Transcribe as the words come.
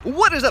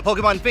What is up,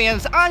 Pokemon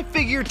fans? I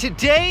figured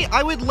today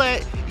I would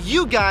let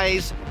you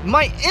guys,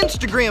 my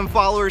Instagram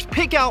followers,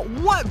 pick out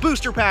what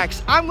booster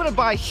packs I'm gonna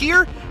buy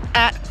here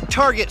at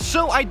Target.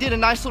 So I did a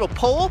nice little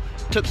poll,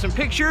 took some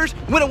pictures,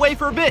 went away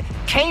for a bit,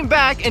 came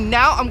back, and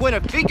now I'm going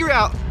to figure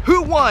out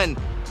who won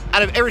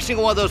out of every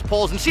single one of those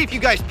polls and see if you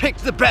guys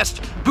picked the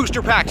best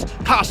booster packs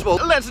possible.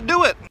 Let's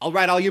do it. All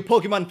right, all you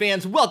Pokemon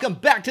fans, welcome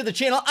back to the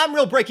channel. I'm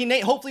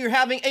RealBreakingNate. Hopefully you're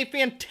having a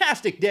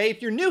fantastic day.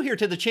 If you're new here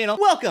to the channel,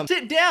 welcome.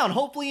 Sit down,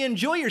 hopefully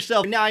enjoy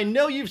yourself. Now, I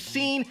know you've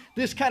seen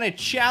this kind of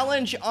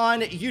challenge on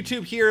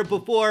YouTube here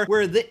before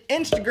where the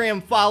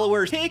Instagram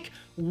followers pick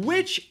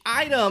which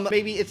item,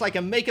 maybe it's like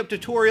a makeup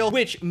tutorial,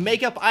 which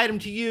makeup item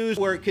to use,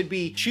 or it could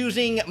be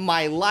choosing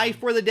my life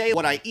for the day,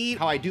 what I eat,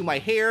 how I do my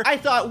hair. I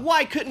thought,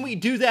 why couldn't we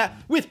do that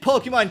with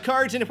Pokemon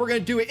cards? And if we're gonna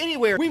do it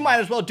anywhere, we might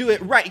as well do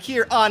it right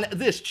here on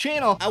this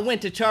channel. I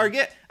went to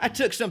Target, I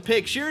took some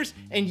pictures,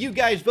 and you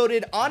guys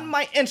voted on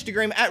my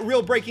Instagram at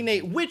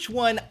RealBreakingNate which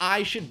one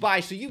I should buy.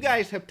 So you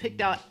guys have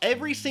picked out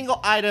every single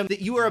item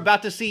that you are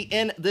about to see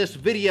in this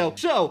video.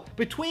 So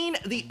between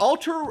the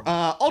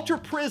Ultra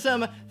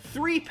Prism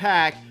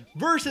 3-pack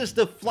versus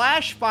the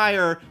Flash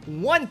Fire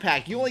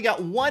 1-pack, you only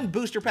got one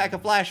booster pack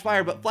of Flash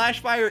Fire, but Flash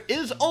Fire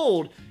is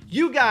old.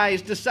 You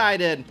guys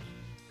decided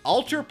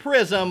Ultra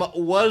Prism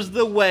was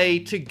the way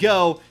to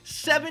go.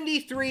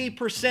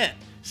 73%.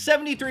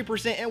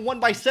 73% and won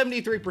by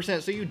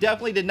 73%, so you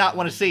definitely did not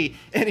want to see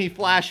any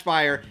Flash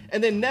Fire.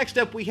 And then next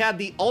up we had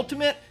the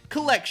Ultimate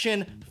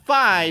Collection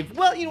 5.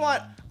 Well, you know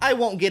what? I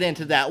won't get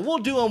into that. We'll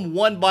do them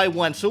one by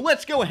one. So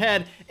let's go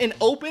ahead and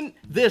open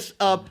this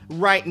up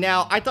right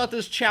now. I thought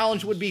this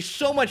challenge would be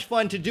so much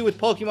fun to do with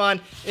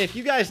Pokemon. If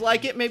you guys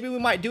like it, maybe we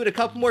might do it a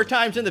couple more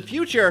times in the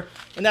future.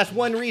 And that's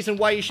one reason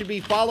why you should be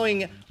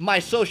following my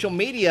social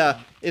media,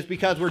 is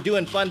because we're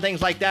doing fun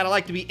things like that. I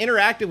like to be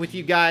interactive with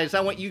you guys. I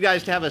want you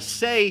guys to have a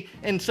say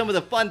in some of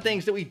the fun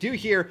things that we do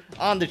here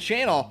on the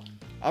channel.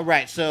 All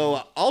right,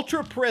 so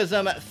Ultra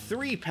Prism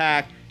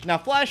 3-pack. Now,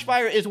 Flash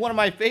Fire is one of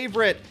my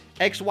favorite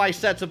XY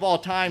sets of all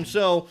time,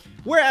 so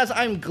whereas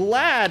I'm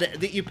glad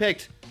that you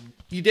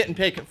didn't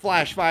pick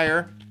Flash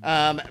Fire,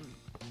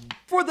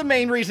 for the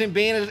main reason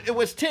being is it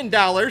was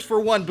 $10 for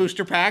one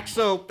booster pack,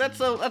 so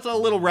that's a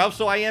little rough.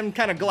 So I am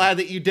kind of glad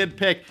that you did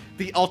pick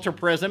the Ultra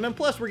Prism, and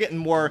plus we're getting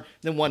more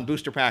than one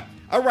booster pack.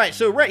 All right,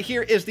 so right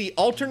here is the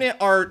alternate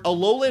art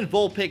Alolan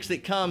Vulpix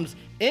that comes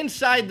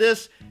inside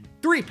this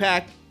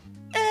 3-pack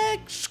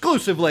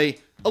exclusively.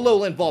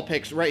 Alolan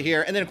Vulpix right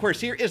here. And then, of course,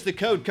 here is the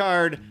code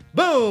card.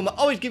 Boom!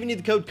 Always giving you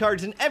the code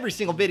cards in every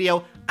single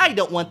video. I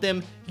don't want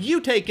them. You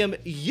take them.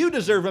 You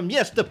deserve them.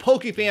 Yes, the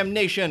PokeFam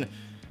Nation.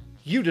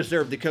 You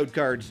deserve the code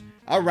cards.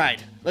 All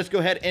right, let's go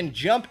ahead and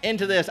jump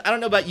into this. I don't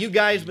know about you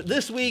guys, but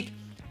this week,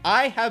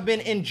 I have been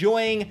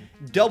enjoying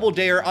Double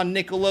Dare on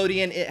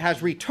Nickelodeon. It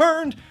has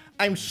returned.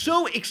 I'm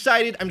so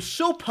excited. I'm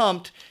so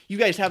pumped. You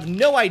guys have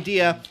no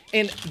idea.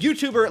 And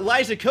YouTuber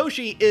Liza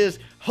Koshy is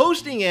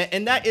hosting it,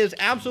 and that is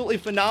absolutely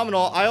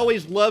phenomenal. I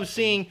always love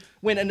seeing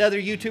when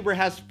another YouTuber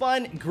has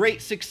fun,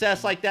 great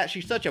success like that.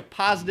 She's such a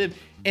positive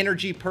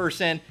energy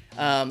person.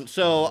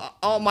 So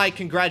all my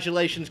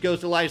congratulations goes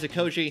to Liza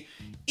Koshy.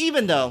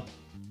 Even though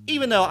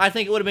I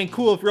think it would have been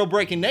cool if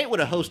RealBreakingNate would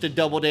have hosted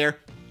Double Dare.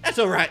 That's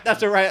all right.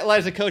 That's all right.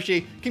 Liza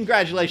Koshy,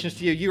 congratulations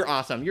to you. You're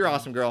awesome. You're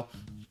awesome, girl.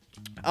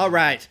 All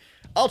right.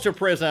 Ultra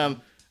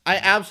Prism. I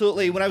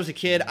absolutely, when I was a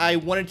kid, I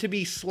wanted to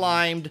be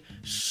slimed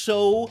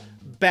so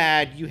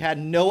bad you had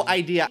no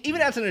idea.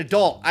 Even as an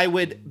adult, I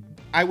would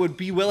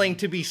be willing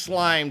to be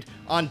slimed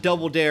on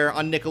Double Dare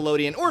on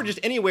Nickelodeon, or just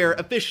anywhere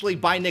officially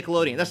by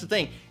Nickelodeon. That's the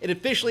thing. It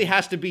officially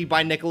has to be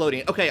by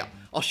Nickelodeon. Okay,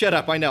 I'll shut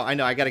up. I know,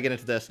 I gotta get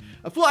into this.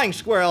 A Flying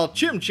Squirrel,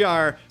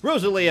 Chimchar,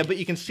 Rosalia, but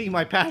you can see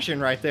my passion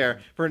right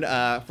there for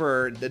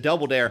the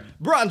Double Dare.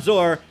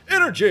 Bronzor,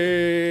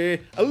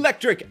 Energy,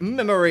 Electric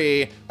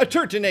Memory, a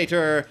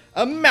Turtonator,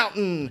 a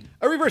Mountain,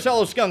 a Reverse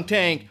Hollow Skunk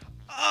Tank.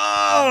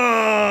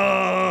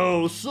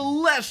 Oh,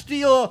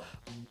 Celestial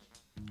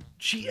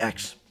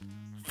GX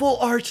Full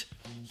Art.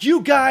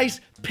 You guys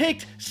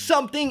picked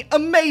something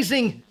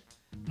amazing.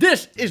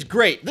 This is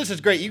great. This is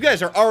great. You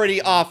guys are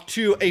already off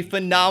to a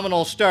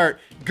phenomenal start.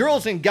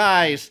 Girls and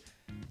guys,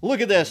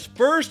 look at this.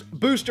 First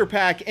booster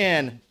pack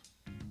in,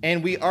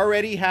 and we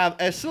already have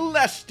a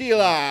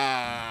Celesteela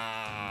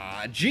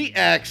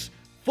GX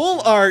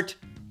Full Art.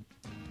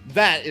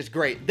 That is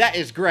great. That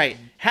is great.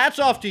 Hats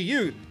off to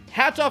you.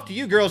 Hats off to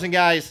you, girls and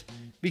guys,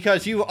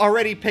 because you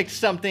already picked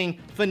something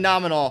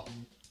phenomenal.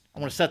 I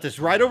want to set this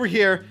right over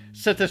here.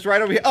 Set this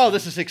right over here. Oh,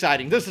 this is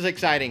exciting. This is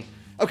exciting.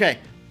 Okay,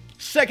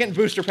 second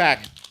booster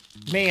pack.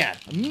 Man,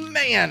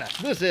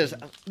 this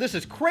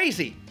is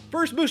crazy.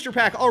 First booster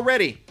pack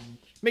already.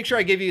 Make sure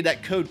I give you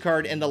that code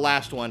card in the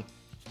last one.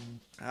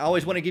 I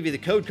always want to give you the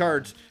code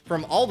cards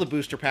from all the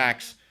booster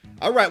packs.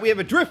 All right, we have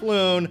a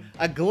Drifloon,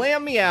 a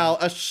Glameow,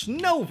 a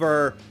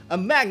Snover, a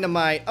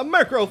Magnemite, a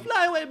Murkrow,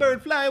 fly away,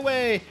 bird, fly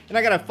away. And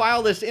I gotta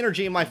file this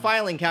energy in my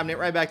filing cabinet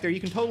right back there.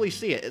 You can totally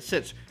see it. It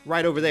sits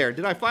right over there.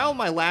 Did I file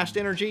my last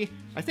energy?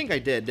 I think I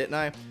did, didn't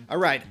I? All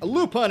right, a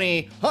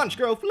Lopunny,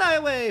 Honchkrow, fly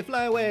away,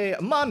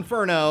 a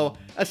Monferno,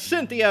 a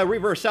Cynthia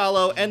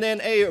Reversalo, and then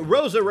a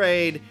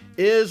Roserade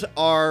is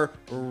our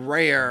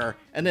rare.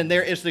 And then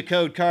there is the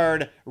code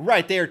card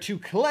right there to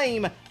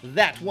claim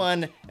that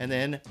one. And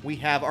then we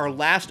have our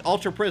last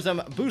Ultra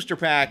Prism booster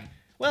pack.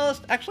 Well,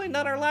 it's actually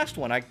not our last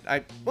one.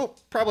 Well,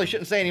 probably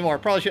shouldn't say anymore.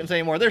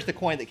 There's the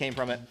coin that came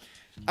from it.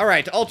 All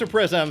right, Ultra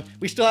Prism.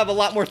 We still have a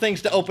lot more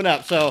things to open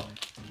up, so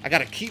I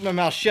gotta keep my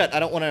mouth shut. I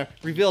don't want to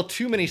reveal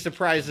too many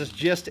surprises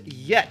just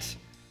yet.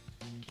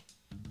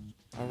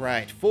 All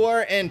right,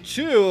 4 and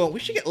 2. We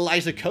should get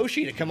Liza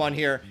Koshy to come on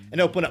here and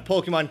open up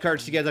Pokemon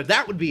cards together.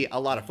 That would be a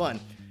lot of fun.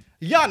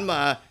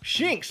 Yanma,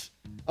 Shinx,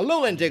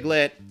 Alolan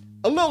Diglett,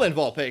 Alolan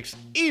Vulpix,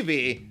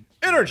 Eevee,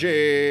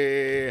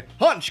 Energy,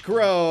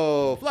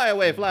 Honchkrow, fly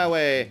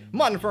away,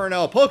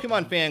 Monferno,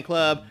 Pokemon Fan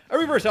Club, a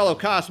Reverse Hollow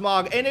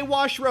Cosmog, and a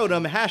Wash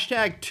Rotom.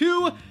 Hashtag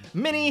too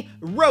many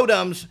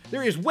Rotoms.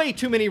 There is way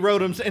too many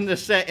Rotoms in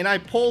this set, and I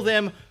pull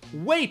them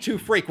way too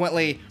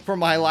frequently for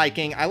my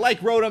liking. I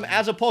like Rotom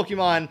as a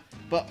Pokemon,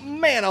 but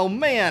man, oh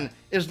man,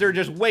 is there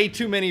just way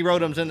too many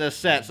Rotoms in this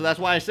set. So that's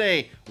why I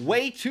say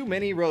way too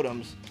many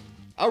Rotoms.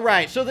 All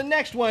right, so the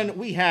next one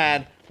we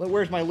had,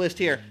 where's my list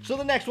here? So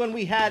the next one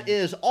we had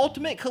is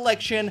Ultimate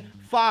Collection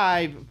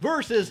 5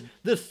 versus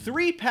the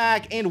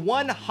 3-pack and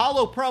 1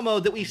 holo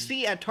promo that we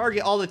see at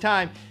Target all the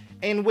time.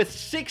 And with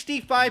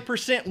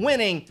 65%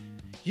 winning,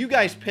 you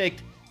guys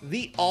picked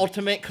the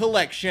Ultimate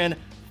Collection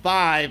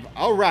 5.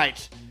 All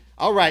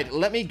right,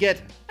 let me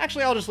get...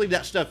 Actually, I'll just leave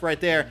that stuff right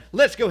there.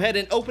 Let's go ahead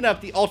and open up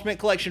the Ultimate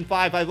Collection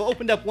 5. I've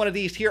opened up one of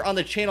these here on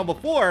the channel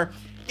before.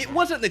 It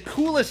wasn't the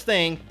coolest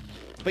thing,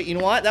 but you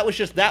know what? That was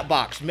just that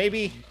box.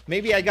 Maybe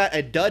I got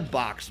a dud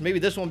box. Maybe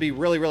this one would be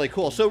really, really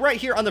cool. So right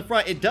here on the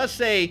front, it does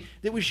say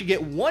that we should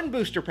get 1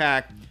 booster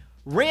pack,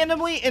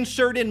 randomly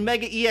inserted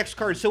Mega EX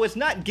card. So it's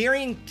not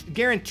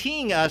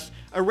guaranteeing us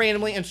a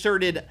randomly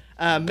inserted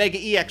Mega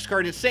EX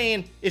card. It's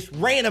saying it's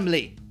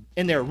randomly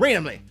in there,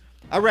 randomly.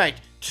 All right,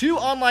 2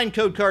 online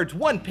code cards,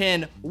 1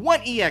 pin,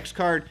 1 EX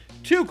card,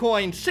 2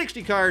 coins,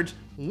 60 cards,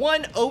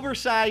 1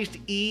 oversized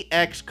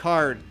EX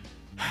card.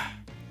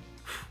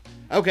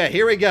 Okay,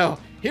 here we go.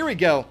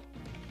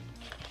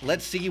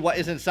 Let's see what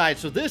is inside.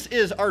 So this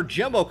is our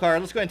jumbo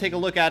card. Let's go ahead and take a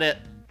look at it.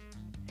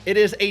 It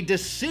is a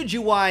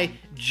Decidueye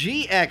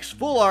GX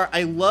Full Art.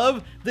 I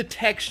love the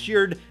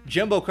textured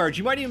jumbo cards.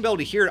 You might even be able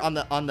to hear it on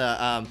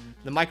the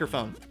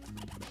microphone.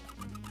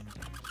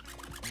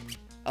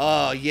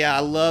 Oh yeah, I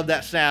love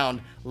that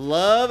sound.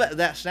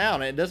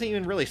 And it doesn't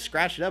even really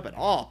scratch it up at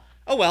all.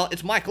 Oh well,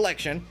 it's my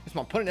collection.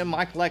 I'm putting it in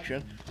my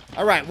collection.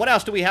 All right, what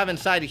else do we have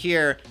inside of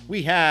here?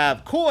 We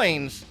have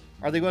coins.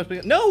 Are they going to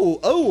be... No!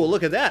 Oh,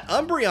 look at that.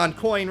 Umbreon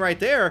coin right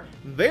there.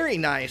 Very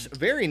nice.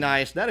 Very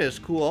nice. That is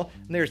cool.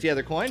 And there's the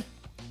other coin.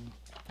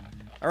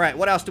 All right,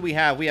 what else do we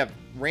have? We have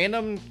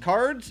random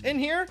cards in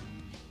here.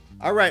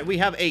 All right, we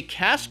have a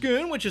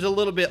Cascoon, which is a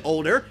little bit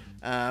older.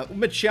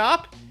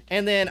 Machop,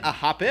 and then a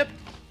Hoppip.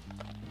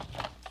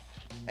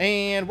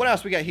 And what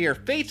else we got here?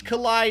 Fates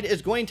Collide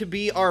is going to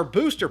be our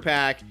booster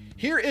pack.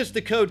 Here is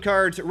the code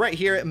cards right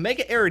here.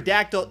 Mega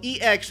Aerodactyl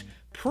EX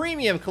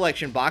Premium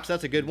Collection box.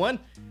 That's a good one.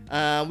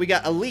 We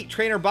got Elite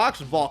Trainer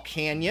box,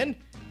 Volcanion.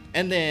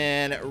 And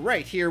then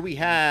right here we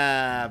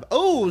have,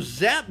 oh,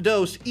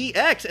 Zapdos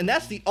EX. And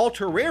that's the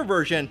ultra rare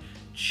version.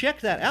 Check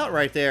that out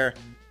right there.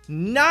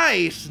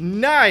 Nice.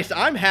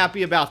 I'm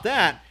happy about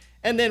that.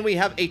 And then we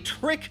have a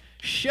Trick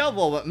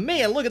Shovel. But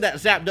man, look at that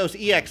Zapdos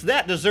EX.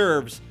 That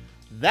deserves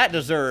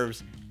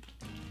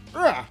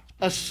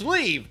a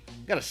sleeve.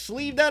 Gotta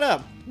sleeve that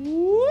up.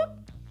 Whoop.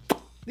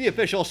 The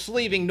official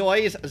sleeving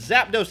noise,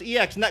 Zapdos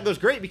EX. And that goes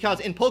great because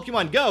in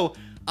Pokemon Go,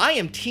 I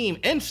am Team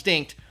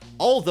Instinct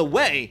all the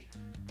way.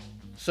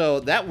 So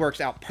that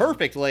works out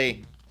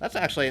perfectly. That was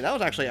actually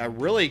a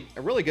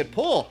really good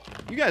pull.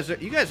 You guys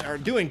are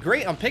doing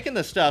great on picking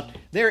this stuff.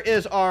 There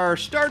is our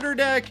starter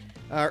deck,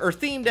 or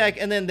theme deck,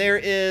 and then there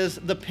is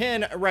the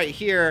pin right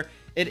here.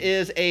 It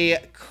is a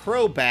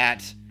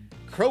Crobat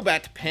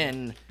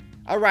pin.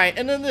 All right,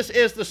 and then this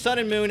is the Sun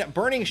and Moon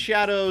Burning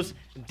Shadows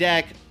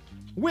deck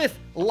with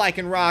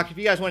Lycanroc. If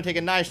you guys want to take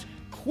a nice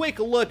quick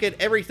look at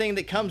everything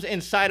that comes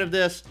inside of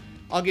this,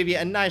 I'll give you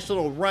a nice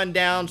little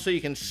rundown so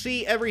you can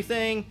see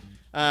everything.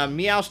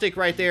 Meowstic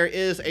right there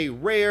is a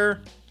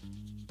rare.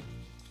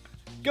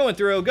 Going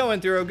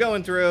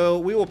through.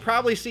 We will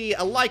probably see a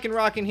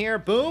Lycanroc in here.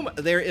 Boom,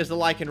 there is the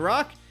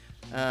Lycanroc.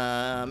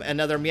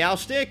 Another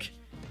Meowstic.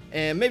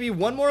 And maybe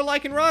one more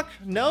Lycanroc?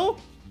 No?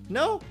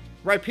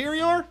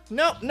 Rhyperior?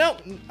 No.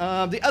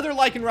 The other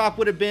Lycanroc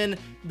would have been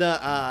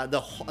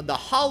the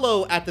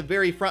holo at the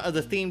very front of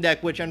the theme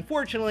deck, which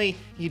unfortunately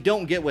you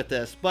don't get with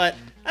this. But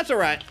that's all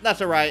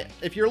right.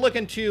 If you're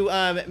looking to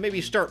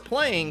maybe start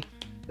playing,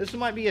 this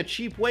might be a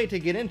cheap way to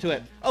get into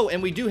it. Oh,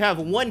 and we do have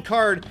one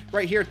card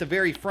right here at the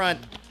very front.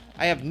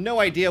 I have no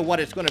idea what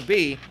it's going to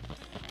be.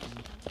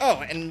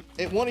 Oh, and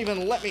it won't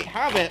even let me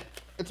have it.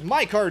 It's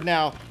my card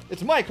now.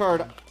 It's my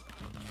card.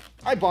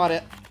 I bought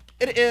it.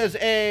 It is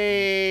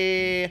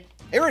a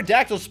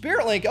Aerodactyl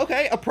Spirit Link.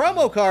 Okay, a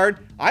promo card.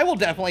 I will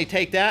definitely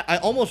take that. I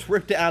almost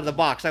ripped it out of the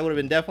box. I would have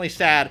been definitely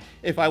sad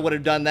if I would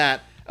have done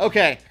that.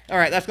 Okay, all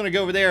right, that's going to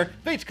go over there.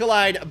 Fates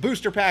Collide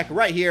booster pack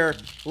right here.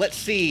 Let's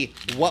see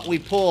what we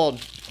pulled.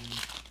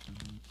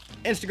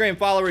 Instagram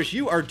followers,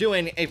 you are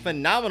doing a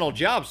phenomenal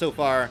job so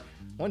far.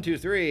 1, 2,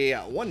 3,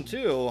 1,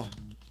 2.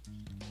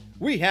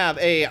 We have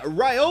a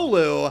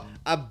Riolu,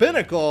 a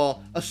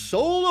Binnacle, a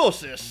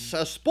Solosis,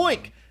 a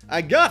Spoink,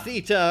 a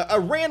Gothita, a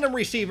Random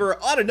Receiver,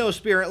 Autono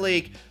Spirit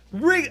Leak,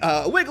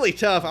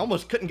 Wigglytuff, I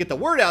almost couldn't get the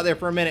word out there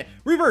for a minute,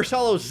 Reverse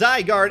Holo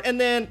Zygarde,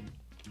 and then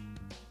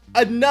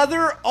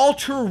another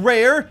Ultra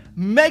Rare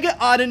Mega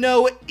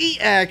Autono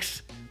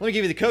EX. Let me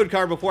give you the code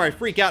card before I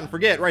freak out and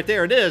forget. Right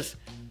there it is.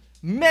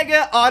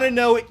 Mega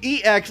Autono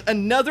EX,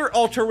 another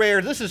Ultra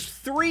Rare. This is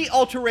 3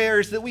 Ultra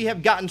Rares that we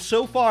have gotten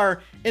so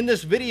far in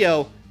this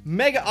video.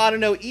 Mega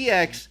Autono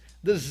EX,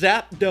 the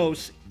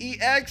Zapdos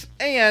EX,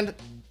 and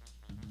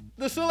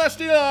the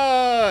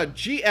Celestia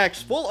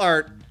GX Full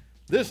Art.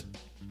 This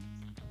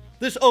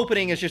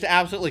opening is just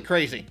absolutely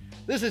crazy.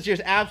 This is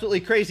just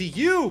absolutely crazy.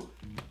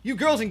 You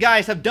girls and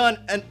guys have done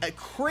a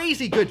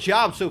crazy good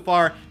job so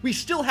far. We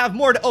still have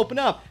more to open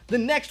up. The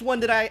next one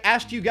that I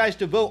asked you guys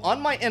to vote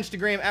on my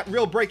Instagram at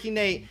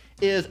RealBreakingNate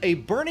is a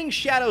Burning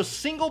Shadow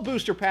single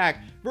booster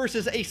pack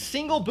versus a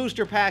single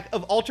booster pack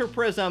of Ultra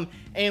Prism.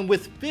 And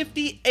with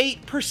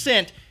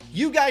 58%,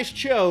 you guys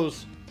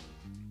chose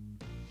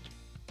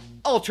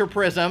Ultra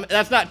Prism.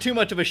 That's not too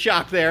much of a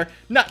shock there.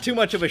 Not too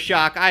much of a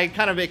shock. I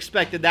kind of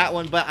expected that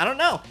one, but I don't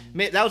know.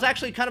 That was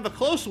actually kind of a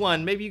close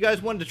one. Maybe you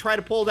guys wanted to try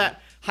to pull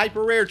that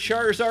Hyper Rare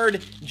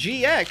Charizard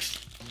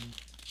GX.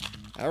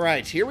 All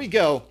right, here we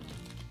go.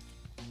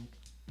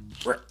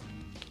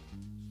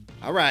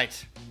 All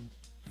right.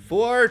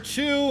 4,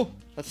 2.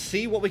 Let's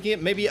see what we can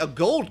get. Maybe a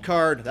gold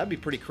card. That'd be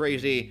pretty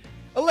crazy.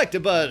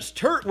 Electabuzz,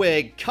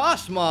 Turtwig,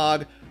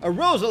 Cosmog, a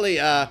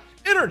Rosalia,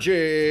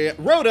 Energy,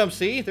 Rotom.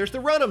 See, there's the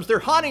Rotoms. They're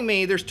haunting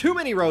me. There's too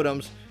many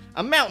Rotoms.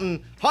 A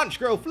Mountain,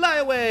 Honchkrow, Fly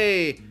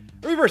Away,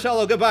 Reverse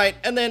Holo, Goodbye,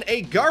 and then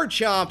a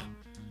Garchomp.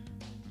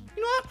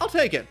 You know what? I'll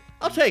take it.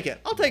 I'll take it.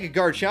 I'll take a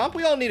Garchomp.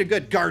 We all need a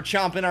good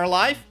Garchomp in our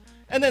life.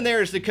 And then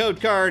there's the code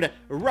card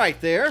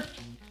right there.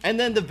 And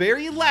then the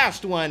very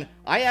last one,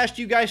 I asked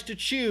you guys to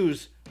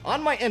choose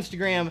on my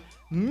Instagram,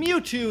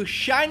 Mewtwo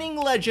Shining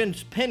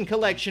Legends pin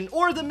collection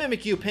or the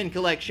Mimikyu pin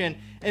collection.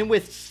 And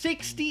with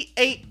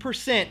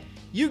 68%,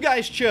 you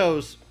guys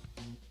chose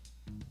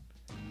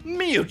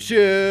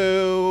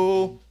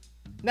Mewtwo.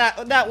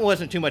 That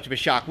wasn't too much of a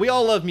shock. We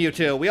all love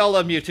Mewtwo. We all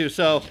love Mewtwo.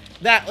 So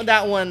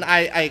that one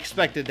I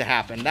expected to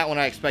happen. That one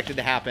I expected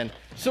to happen.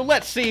 So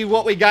let's see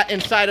what we got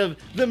inside of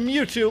the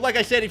Mewtwo. Like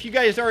I said, if you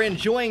guys are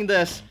enjoying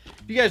this,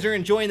 we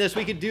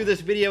could do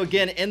this video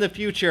again in the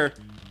future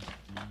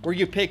where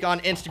you pick on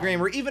Instagram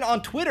or even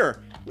on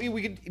Twitter.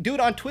 We could do it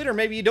on Twitter.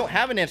 Maybe you don't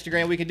have an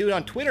Instagram. We can do it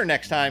on Twitter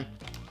next time,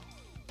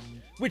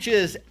 which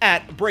is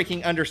at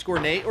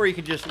breaking_Nate, or you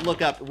can just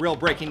look up Real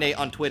Breaking Nate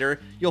on Twitter.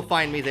 You'll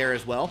find me there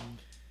as well.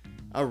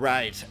 All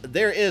right,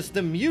 there is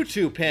the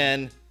Mewtwo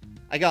pin.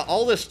 I got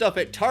all this stuff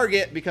at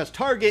Target because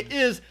Target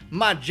is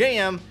my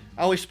jam.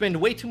 I always spend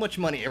way too much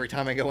money every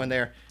time I go in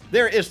there.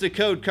 There is the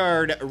code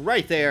card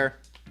right there.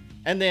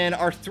 And then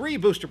our 3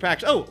 booster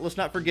packs. Oh, let's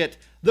not forget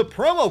the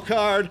promo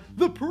card.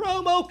 The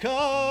promo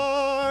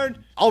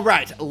card. All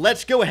right,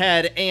 let's go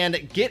ahead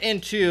and get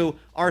into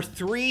our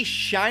 3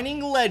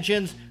 Shining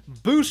Legends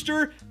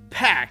booster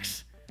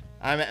packs.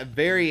 I'm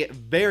very,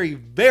 very,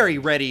 very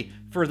ready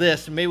for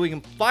this. Maybe we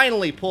can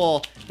finally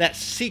pull that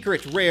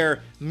secret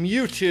rare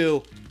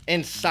Mewtwo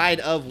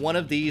inside of one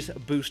of these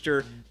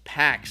booster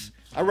packs.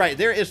 All right,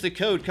 there is the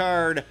code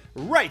card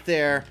right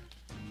there.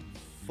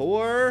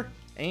 4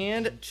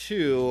 and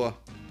 2.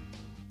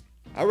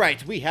 All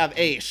right, we have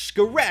a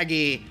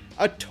Scraggy,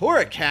 a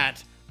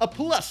Torracat, a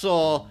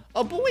Plusle,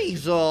 a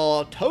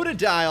Buizel,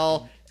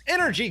 Totodile,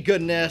 Energy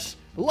Goodness,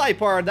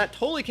 Liepard. That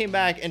totally came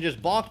back and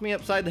just bonked me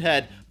upside the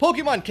head.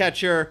 Pokemon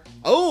Catcher.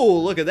 Oh,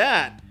 look at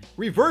that.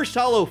 Reverse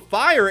Holo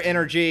Fire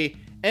Energy,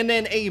 and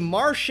then a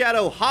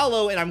Marshadow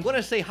Holo, and I'm going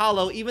to say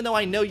Holo, even though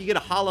I know you get a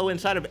Holo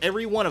inside of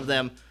every one of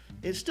them.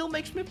 It still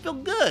makes me feel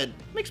good.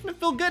 Makes me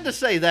feel good to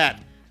say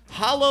that.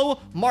 Holo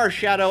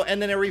Marshadow,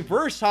 and then a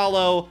Reverse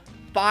Holo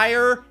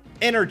Fire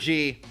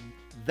Energy.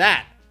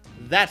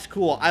 That's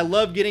cool. I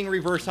love getting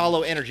Reverse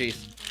Holo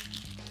Energies.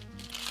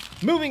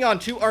 Moving on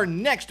to our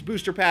next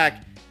booster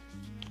pack.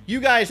 You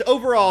guys,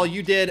 overall,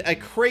 you did a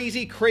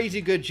crazy,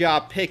 crazy good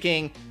job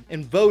picking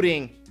and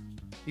voting.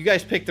 You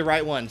guys picked the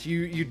right ones.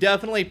 You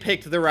definitely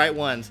picked the right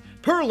ones.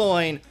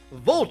 Purloin,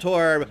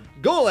 Voltorb,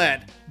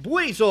 Golett,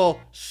 Buizel,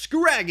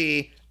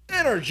 Scraggy,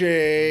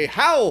 Energy.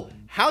 How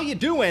you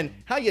doing?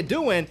 How you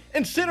doing?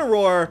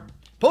 Incineroar,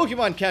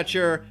 Pokemon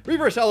Catcher,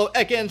 Reverse Holo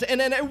Ekans, and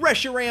then a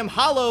Reshiram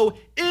Holo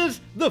is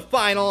the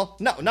final.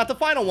 No, not the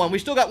final one. We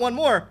still got one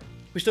more.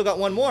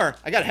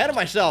 I got ahead of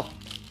myself.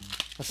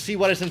 Let's see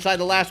what is inside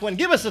the last one.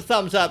 Give us a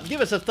thumbs up.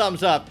 Give us a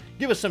thumbs up.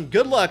 Give us some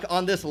good luck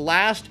on this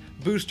last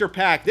booster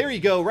pack. There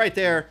you go, right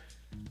there.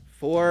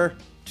 4,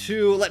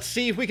 2. Let's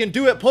see if we can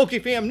do it,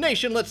 PokeFam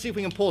Nation. Let's see if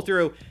we can pull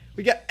through.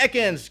 We got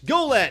Ekans,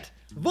 Golett,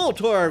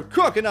 Voltorb,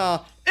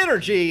 Croconaw,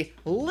 Energy,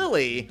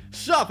 Lily,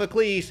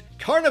 Sophocles,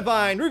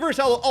 Carnivine, Reverse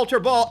Hollow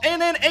Ultra Ball,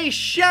 and then a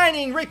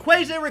shining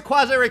Rayquaza.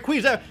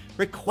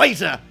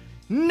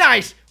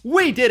 Nice!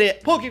 We did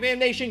it! PokeFam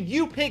Nation,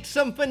 you picked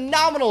some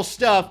phenomenal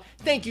stuff.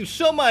 Thank you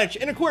so much.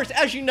 And of course,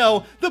 as you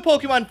know, the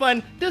Pokemon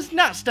fun does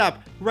not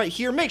stop right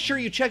here. Make sure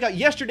you check out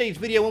yesterday's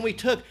video when we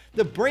took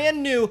the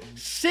brand new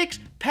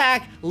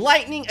 6-pack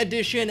Lightning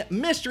Edition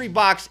mystery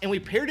box and we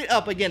paired it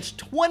up against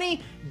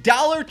 20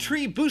 Dollar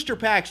Tree booster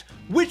packs.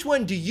 Which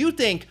one do you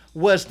think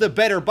was the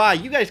better buy?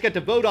 You guys got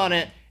to vote on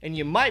it, and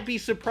you might be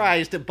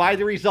surprised by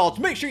the results.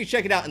 Make sure you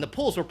check it out, and the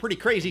polls were pretty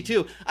crazy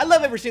too. I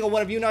love every single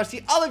one of you, and I'll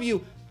see all of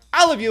you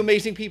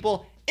amazing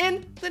people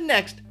in the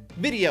next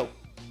video.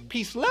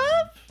 Peace,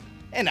 love,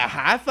 and a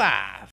high five.